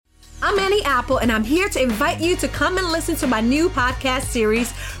I'm Annie Apple, and I'm here to invite you to come and listen to my new podcast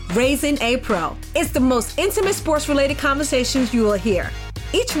series, Raising a Pro. It's the most intimate sports-related conversations you will hear.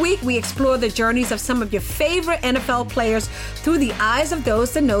 Each week, we explore the journeys of some of your favorite NFL players through the eyes of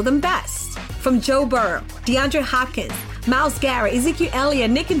those that know them best. From Joe Burrow, DeAndre Hopkins, Myles Garrett, Ezekiel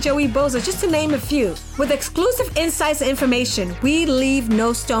Elliott, Nick and Joey Bosa, just to name a few. With exclusive insights and information, we leave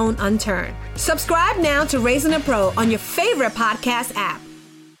no stone unturned. Subscribe now to Raising a Pro on your favorite podcast app.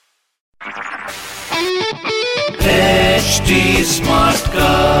 HT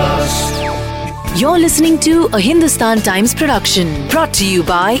Smartcast. You're listening to a Hindustan Times production brought to you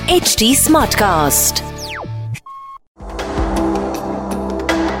by HT Smartcast.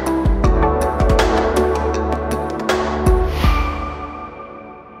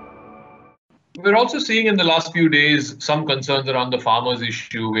 We're also seeing in the last few days some concerns around the farmers'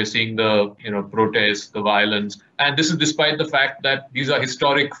 issue. We're seeing the protests, the violence, and this is despite the fact that these are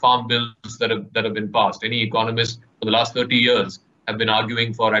historic farm bills that have been passed. Any economist for the last 30 years have been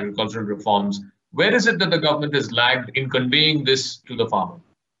arguing for agricultural reforms. Where is it that the government has lagged in conveying this to the farmer?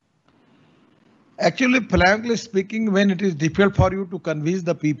 Actually, frankly speaking, when it is difficult for you to convince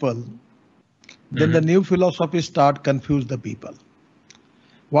the people, then the new philosophy start confuse the people.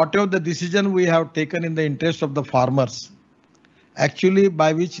 Whatever the decision we have taken in the interest of the farmers, actually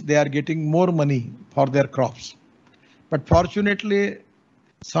by which they are getting more money for their crops. But fortunately,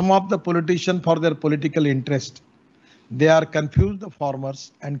 some of the politicians for their political interest, they are confused the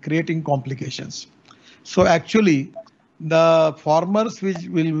farmers and creating complications. So actually, the farmers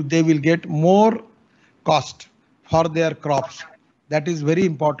they will get more cost for their crops. That is very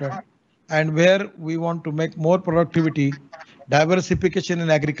important. And where we want to make more productivity, diversification in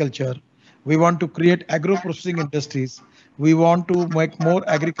agriculture, we want to create agro-processing industries, we want to make more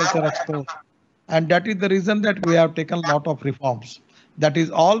agriculture exports. And that is the reason that we have taken a lot of reforms. That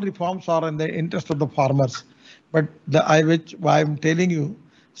is, all reforms are in the interest of the farmers. But which I'm telling you,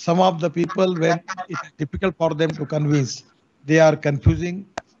 some of the people, when it is difficult for them to convince, they are confusing,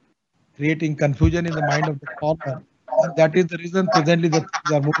 creating confusion in the mind of the farmer. And that is the reason presently that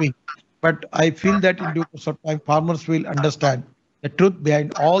things are moving. But I feel that in due course of time, farmers will understand the truth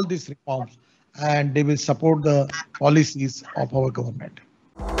behind all these reforms and they will support the policies of our government.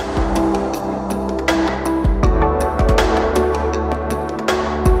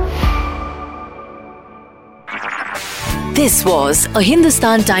 This was a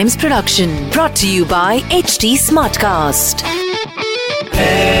Hindustan Times production brought to you by HT Smartcast.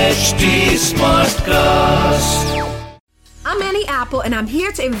 HT Smartcast. I'm Annie Apple, and I'm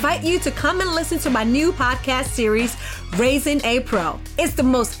here to invite you to come and listen to my new podcast series, Raising a Pro. It's the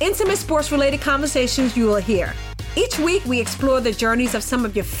most intimate sports-related conversations you will hear. Each week, we explore the journeys of some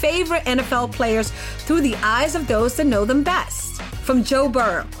of your favorite NFL players through the eyes of those that know them best. From Joe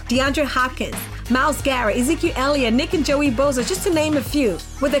Burrow, DeAndre Hopkins, Myles Garrett, Ezekiel Elliott, Nick and Joey Bosa, just to name a few.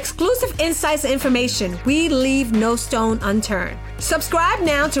 With exclusive insights and information, we leave no stone unturned. Subscribe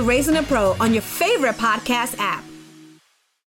now to Raising a Pro on your favorite podcast app.